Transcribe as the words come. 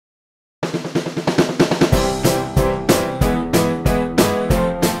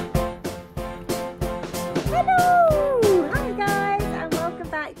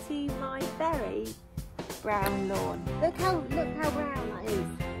brown lawn. Look how brown that is.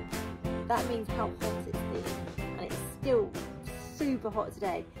 That means how hot it's been, and it's still super hot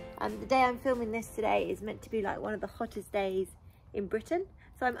today. The day I'm filming this today is meant to be like one of the hottest days in Britain.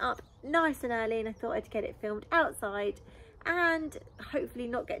 So I'm up nice and early, and I thought I'd get it filmed outside and hopefully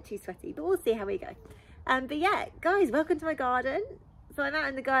not get too sweaty, but we'll see how we go. But yeah, guys, welcome to my garden. So I'm out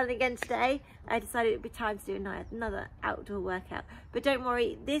in the garden again today. I decided it would be time to do another outdoor workout. But don't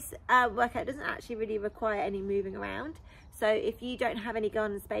worry, this workout doesn't actually really require any moving around. So if you don't have any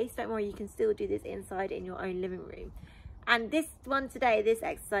garden space, don't worry, you can still do this inside in your own living room. And this one today, this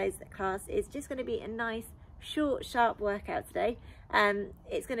exercise class, is just going to be a nice, short, sharp workout today.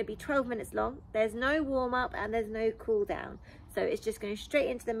 It's going to be 12 minutes long. There's no warm up and there's no cool down. So it's just going straight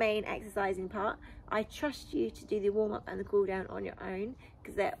into the main exercising part. I trust you to do the warm up and the cool down on your own,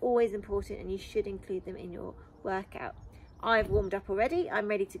 because they're always important and you should include them in your workout. I've warmed up already. I'm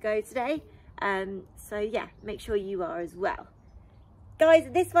ready to go today. So yeah, make sure you are as well. Guys,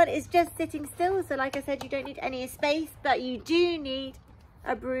 this one is just sitting still. So like I said, you don't need any space, but you do need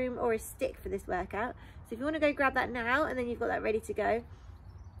a broom or a stick for this workout. So if you want to go grab that now, and then you've got that ready to go.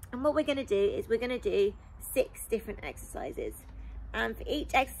 And what we're going to do is we're going to do 6 different exercises. And for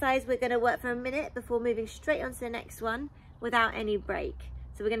each exercise, we're going to work for a minute before moving straight on to the next one without any break.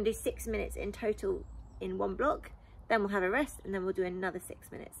 So we're going to do 6 minutes in total in one block. Then we'll have a rest, and then we'll do another 6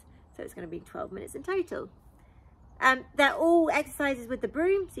 minutes. So it's going to be 12 minutes in total. They're all exercises with the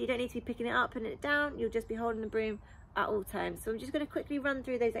broom, so you don't need to be picking it up, putting it down. You'll just be holding the broom at all times. So I'm just going to quickly run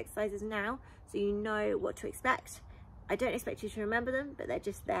through those exercises now so you know what to expect. I don't expect you to remember them, but they're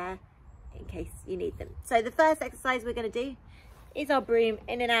just there in case you need them. So the first exercise we're going to do is our broom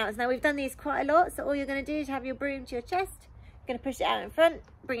in and out. Now we've done these quite a lot, so all you're going to do is have your broom to your chest. You're going to push it out in front,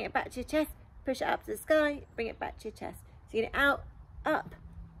 bring it back to your chest, push it up to the sky, bring it back to your chest. So you get it out, up,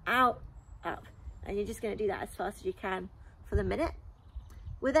 out, up. And you're just going to do that as fast as you can for the minute.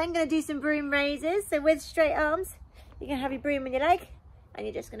 We're then going to do some broom raises. So with straight arms, you're going to have your broom in your leg, and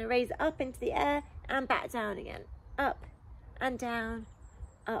you're just going to raise it up into the air and back down again. Up and down,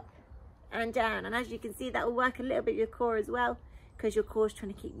 up and down. And as you can see, that will work a little bit with your core as well, because your core is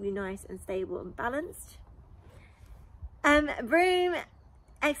trying to keep you nice and stable and balanced. Broom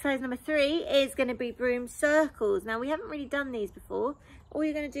exercise number 3 is going to be broom circles. Now we haven't really done these before. All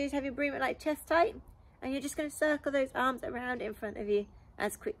you're going to do is have your broom at like chest height, and you're just going to circle those arms around in front of you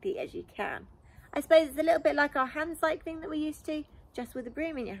as quickly as you can. I suppose it's a little bit like our hand cycling that we're used to, just with the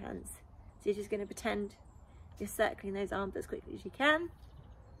broom in your hands. So you're just going to pretend you're circling those arms as quickly as you can.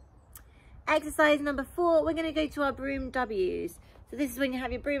 Exercise number 4, we're going to go to our broom W's. So this is when you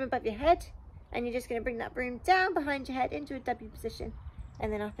have your broom above your head, and you're just going to bring that broom down behind your head into a W position,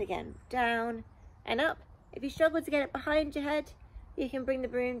 and then up again, down and up. If you struggle to get it behind your head, you can bring the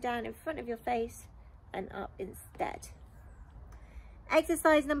broom down in front of your face and up instead.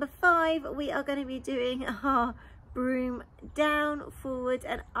 Exercise number 5, we are going to be doing our broom down, forward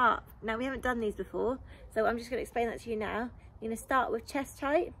and up. Now we haven't done these before, so I'm just going to explain that to you now. You're going to start with chest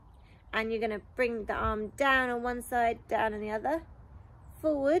height, and you're going to bring the arm down on one side, down on the other,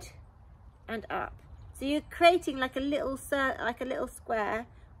 forward and up. So you're creating like a little square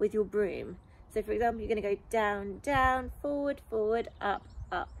with your broom. So for example, you're going to go down, down, forward, forward, up,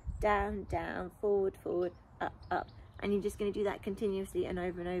 up, down, down, forward, forward, up, up. And you're just going to do that continuously and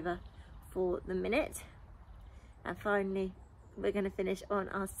over for the minute. And finally, we're going to finish on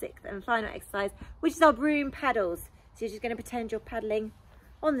our 6th and final exercise, which is our broom paddles. So you're just going to pretend you're paddling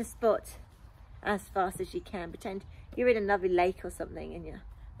on the spot as fast as you can. Pretend you're in a lovely lake or something, and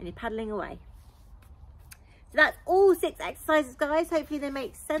you're paddling away. So that's all 6 exercises, guys. Hopefully they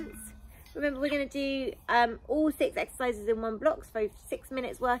make sense. Remember, we're going to do all 6 exercises in one block, so 6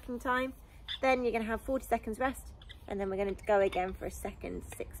 minutes working time. Then you're going to have 40 seconds rest, and then we're going to go again for a second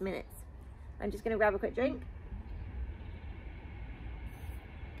 6 minutes. I'm just going to grab a quick drink.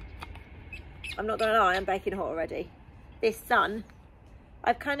 I'm not going to lie, I'm baking hot already. This sun,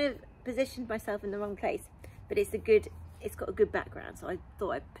 I've kind of positioned myself in the wrong place, but it's got a good background, so I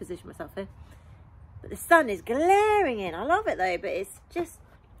thought I'd position myself here. But the sun is glaring in. I love it though, but it's just,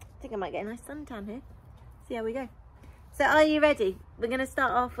 I think I might get a nice suntan here. See how we go. So are you ready? We're going to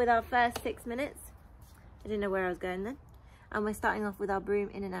start off with our first 6 minutes. I didn't know where I was going then. And we're starting off with our broom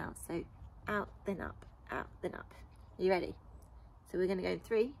in and out. So out, then up, out, then up. Are you ready? So we're going to go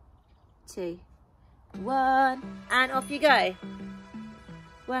 3, 2, 1, and off you go.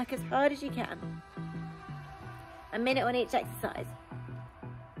 Work as hard as you can. A minute on each exercise.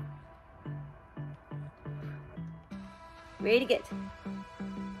 Really good.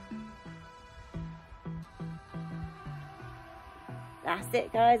 That's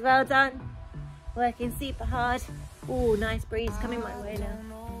it, guys, well done. Working super hard. Oh, nice breeze coming my way now.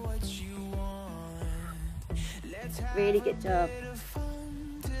 Really good job.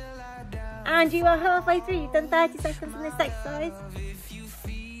 And you are halfway through. You've done 30 seconds in this exercise.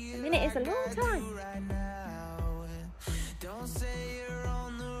 A minute is a long time.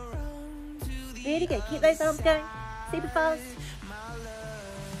 Really good. Keep those arms going. Super fast.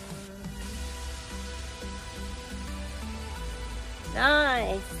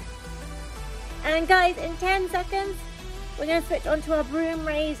 Nice. And guys, in 10 seconds, we're going to switch onto our broom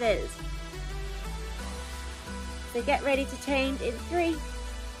raises. So get ready to change in 3,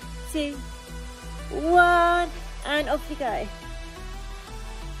 2, 1, and off you go.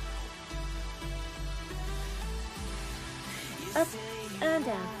 Up and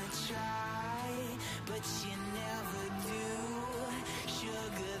down.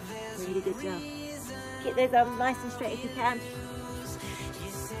 Really good job. Keep those arms nice and straight if you can.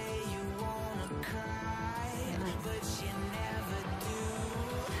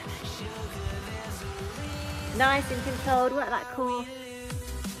 Nice and controlled, work that core.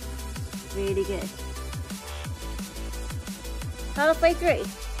 Really good. Halfway through.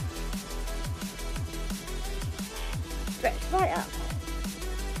 Stretch right up.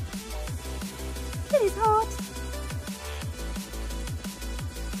 It is hard.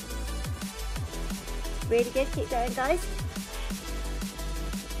 Really good, keep going guys.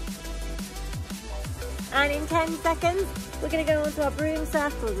 And in 10 seconds, we're going to go on to our broom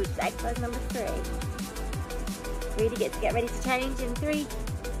circles, which is exercise number 3. Really good. To get ready to change in 3,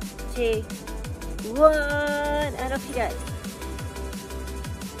 2, 1, and off you go.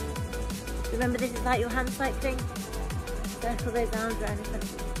 Remember, this is like your hand cycling. Circle those arms around in front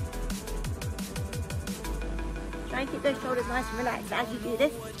of you. Try and keep those shoulders nice and relaxed as you do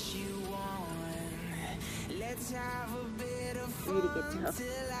this. Really good job.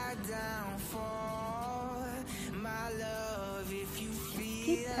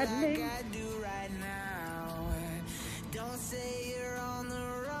 Keep pedaling.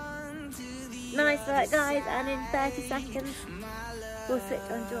 Nice work guys, and in 30 seconds we'll switch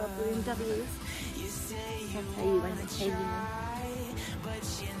onto our broom W's. I'll tell you when to change them.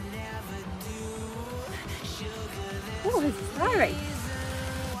 Oh, this is tiring.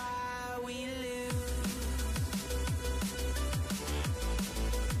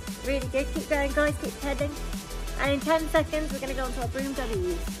 Really good, keep going guys, keep heading. And in 10 seconds we're going to go onto our broom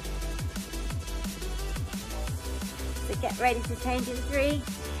W's. So get ready to change in 3,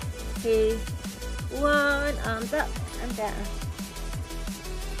 2, 1, arms up and down.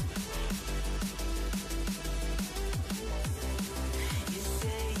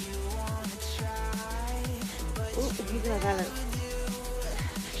 Oh, he's my balance.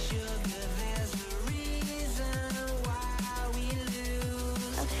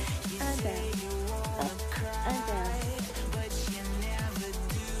 Up and down. Up and down.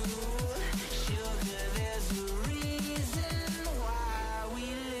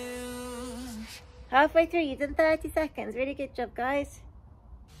 Halfway through, you've done 30 seconds. Really good job, guys.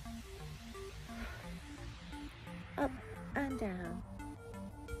 Up and down.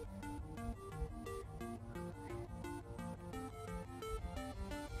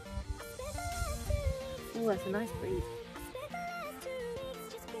 Oh, that's a nice breeze.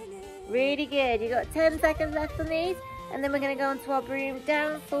 Really good. You've got 10 seconds left on these, and then we're going to go onto our broom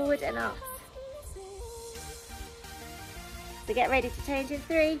down, forward, and up. So get ready to change in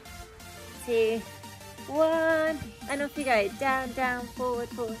 3, 2, 1, and off you go. Down, down, forward,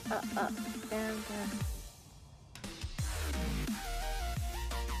 forward, up, up, down, down.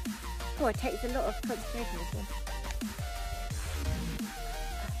 Oh, it takes a lot of concentration this one.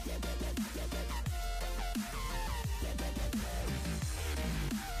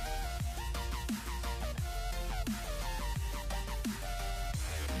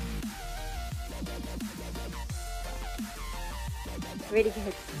 Really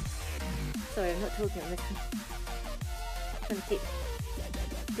good. Sorry, I'm not talking on this one. I'm trying to keep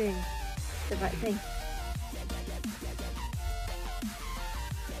doing the right thing.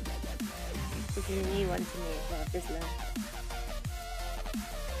 This is a new one to me as well, I've just learned.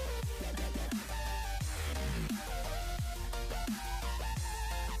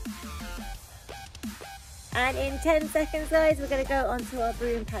 And in 10 seconds, guys, we're going to go onto our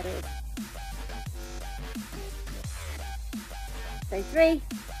broom paddles. So 3,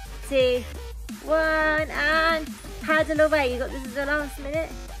 2, 1, and paddle away. This is the last minute,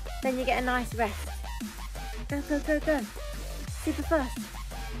 then you get a nice rest. Go, go, go, go. Super fast.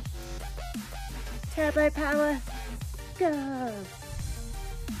 Turbo power. Go.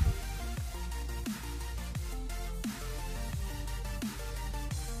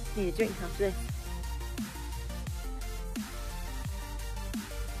 Need a drink after this.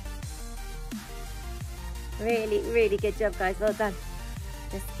 Really, really good job, guys. Well done.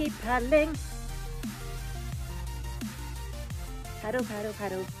 Just keep paddling. Paddle, paddle,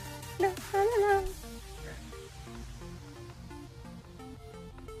 paddle. La, la, la, la.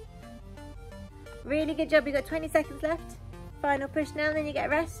 Really good job. You've got 20 seconds left. Final push now, and then you get a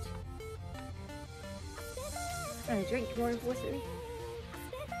rest. And a drink, more importantly.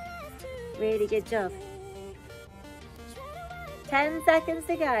 Really good job. 10 seconds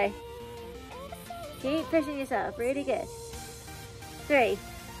to go. Keep pushing yourself. Really good. 3,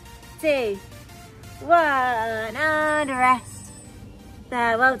 2, 1, and rest.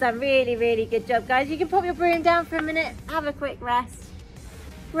 There, well done. Really, really good job, guys. You can pop your broom down for a minute, have a quick rest,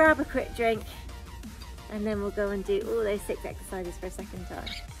 grab a quick drink, and then we'll go and do all those 6 exercises for a second time.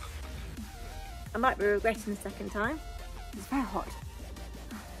 I might be regretting the second time. It's very hot.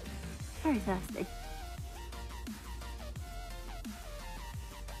 Very thirsty.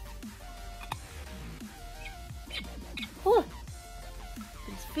 Oh,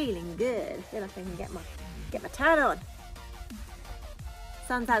 it's feeling good. I feel like I can get my tan on.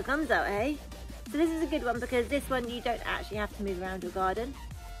 Sun's out, guns out, eh? So this is a good one because this one you don't actually have to move around your garden,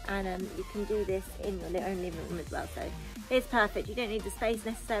 and you can do this in your own living room as well. So it's perfect. You don't need the space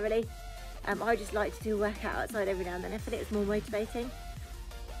necessarily. I just like to do a workout outside every now and then. I feel it's more motivating.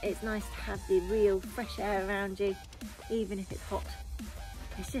 It's nice to have the real fresh air around you, even if it's hot.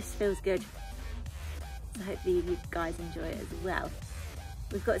 It just feels good. So hopefully you guys enjoy it as well.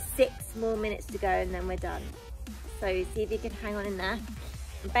 We've got 6 more minutes to go and then we're done. So see if you can hang on in there.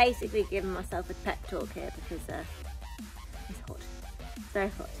 I'm basically giving myself a pep talk here because it's hot. It's very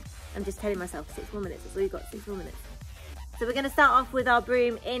hot. I'm just telling myself 6 more minutes. That's all you've got, 6 more minutes. So we're going to start off with our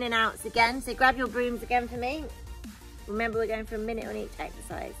broom in and outs again. So grab your brooms again for me. Remember, we're going for a minute on each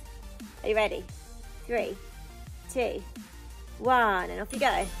exercise. Are you ready? 3, 2, 1, and off you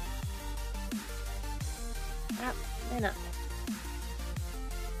go. Up, then up.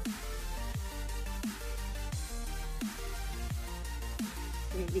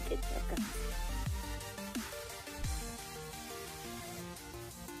 Really good job, guys.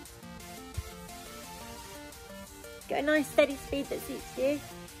 Get a nice steady speed that suits you.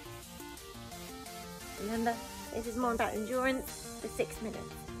 Remember, this is more about endurance for 6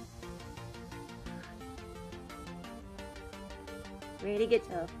 minutes. Really good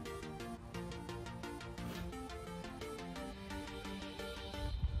job.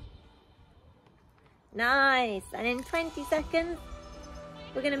 Nice. And in 20 seconds,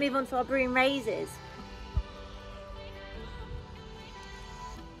 we're going to move on to our broom raises.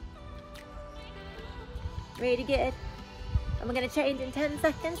 Really good. And we're going to change in 10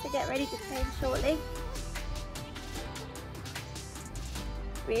 seconds, so get ready to change shortly.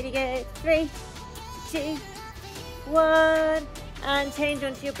 Really good. 3, 2, 1, and change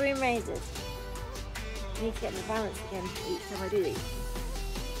onto your broom raises. I need to get my balance again each time I do these.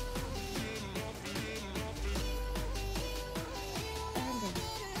 And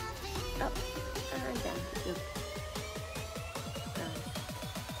down. Up and down. Good.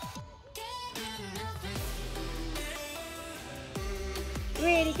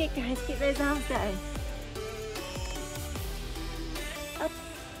 Really good, guys. Keep those arms going. Up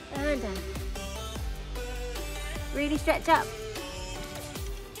and down. Really stretch up.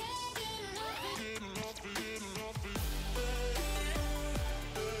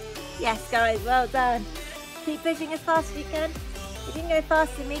 Yes, guys, well done. Keep pushing as fast as you can. If you can go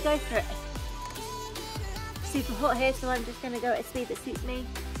faster than me, go for it. Super hot here, so I'm just going to go at a speed that suits me.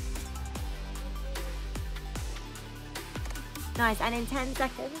 Nice, and in 10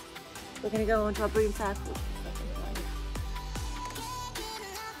 seconds, we're going to go on to our broom circle.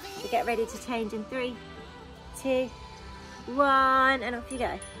 So get ready to change in 3, 2, 1, and off you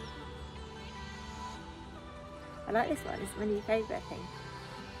go. I like this one, it's my new favourite thing.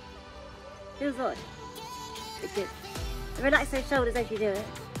 Feels odd, but good. So relax those shoulders as you do it.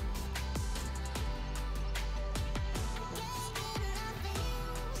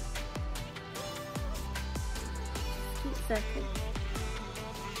 Keep circling.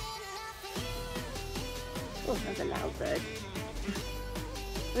 Oh, that was a loud bird.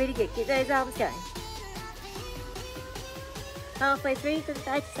 Really good, keep those arms going. Halfway through for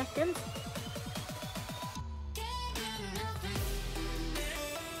 30 seconds.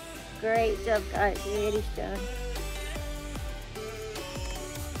 Great job, guys, really strong.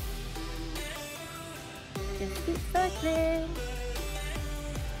 Just keep cycling.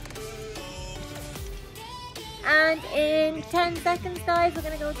 And in 10 seconds, guys, we're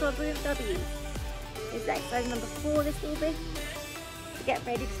going to go to our broom W. This is exercise number 4, this will be. So get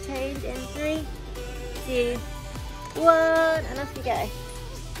ready to change in 3, 2, 1, and off you go.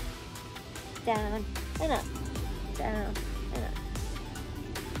 Down, and up, down and up.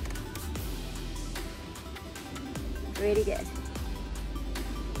 Really good.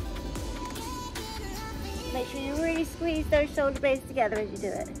 Make sure you really squeeze those shoulder blades together as you do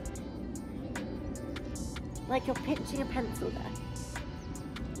it. Like you're pinching a pencil there.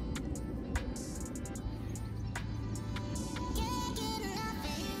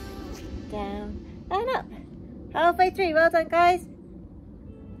 Down and up. Halfway through, well done guys.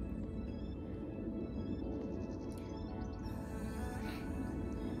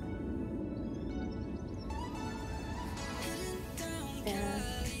 Down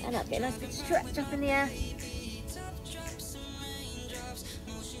and up, get a nice good stretch up in the air.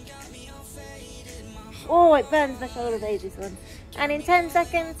 Oh, it burns my shoulder blades, this one. And in 10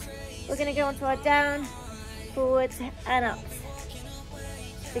 seconds, we're going to go onto our down, forwards and ups.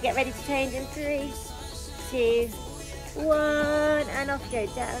 So get ready to change in 3, 2, 1, and off you go.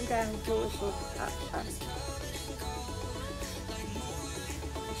 Down, down, forward, forward, up, up.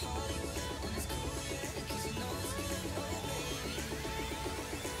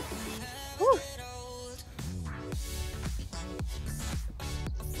 Woo.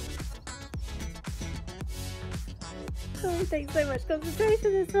 Oh, it takes so much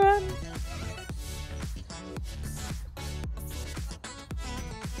concentration, this one.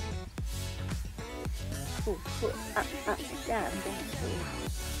 Forward, up, up, down, down, forward.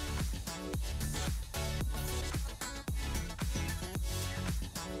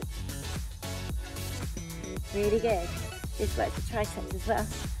 Really good. This works for triceps as well.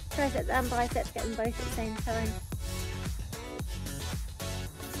 Triceps and biceps, get them both at the same time.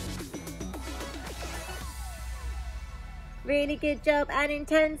 Really good job. And in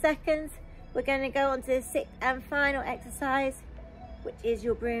 10 seconds, we're going to go on to the 6th and final exercise, which is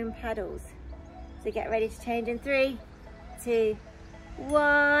your broom paddles. So get ready to change in 3, 2,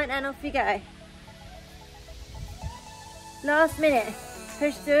 1, and off you go. Last minute,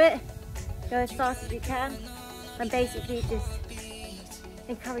 push through it, go as fast as you can. I'm basically just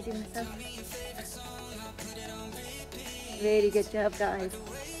encouraging myself. Really good job, guys.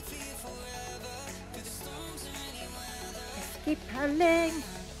 Just keep paddling.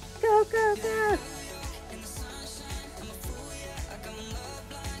 Go, go, go.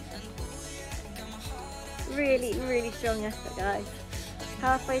 Really, really strong effort, guys.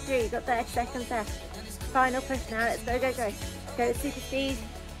 Halfway through, you've got 30 seconds left. Final push now, let's go, go, go. Go at super speed.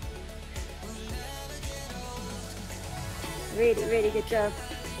 Really, really good job.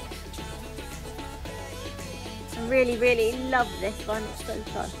 I really, really love this one, it's so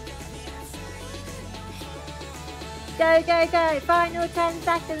fun. Go, go, go, final 10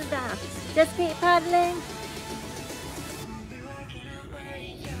 seconds now. Just keep paddling.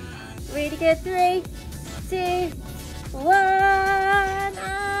 Really good, 3, 2, 1,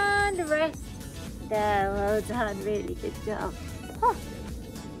 and rest. There, well done, really good job. Oh.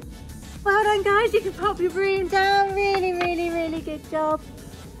 Well done guys, you can pop your broom down, really, really, really good job.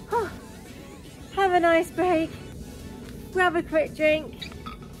 Oh. Have a nice break, grab a quick drink.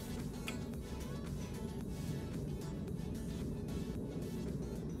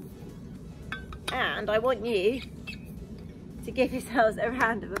 And I want you to give yourselves a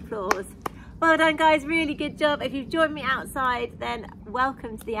round of applause. Well done guys, really good job. If you've joined me outside, then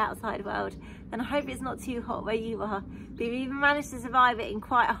welcome to the outside world. And I hope it's not too hot where you are. But if you've managed to survive it in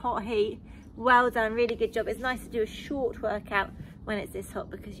quite a hot heat, well done, really good job. It's nice to do a short workout when it's this hot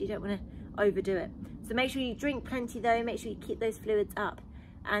because you don't want to overdo it. So make sure you drink plenty though, make sure you keep those fluids up.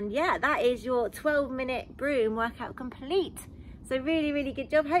 And yeah, that is your 12-minute broom workout complete. So really, really good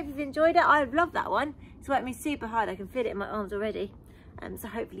job. Hope you've enjoyed it. I love that one. It's worked me super hard. I can feel it in my arms already. So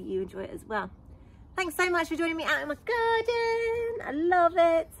hopefully you enjoy it as well. Thanks so much for joining me out in my garden. I love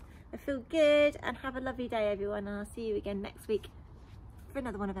it. I feel good, and have a lovely day everyone, and I'll see you again next week for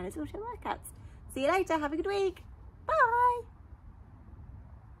another one of Ella's Auto Workouts. See you later, have a good week. Bye.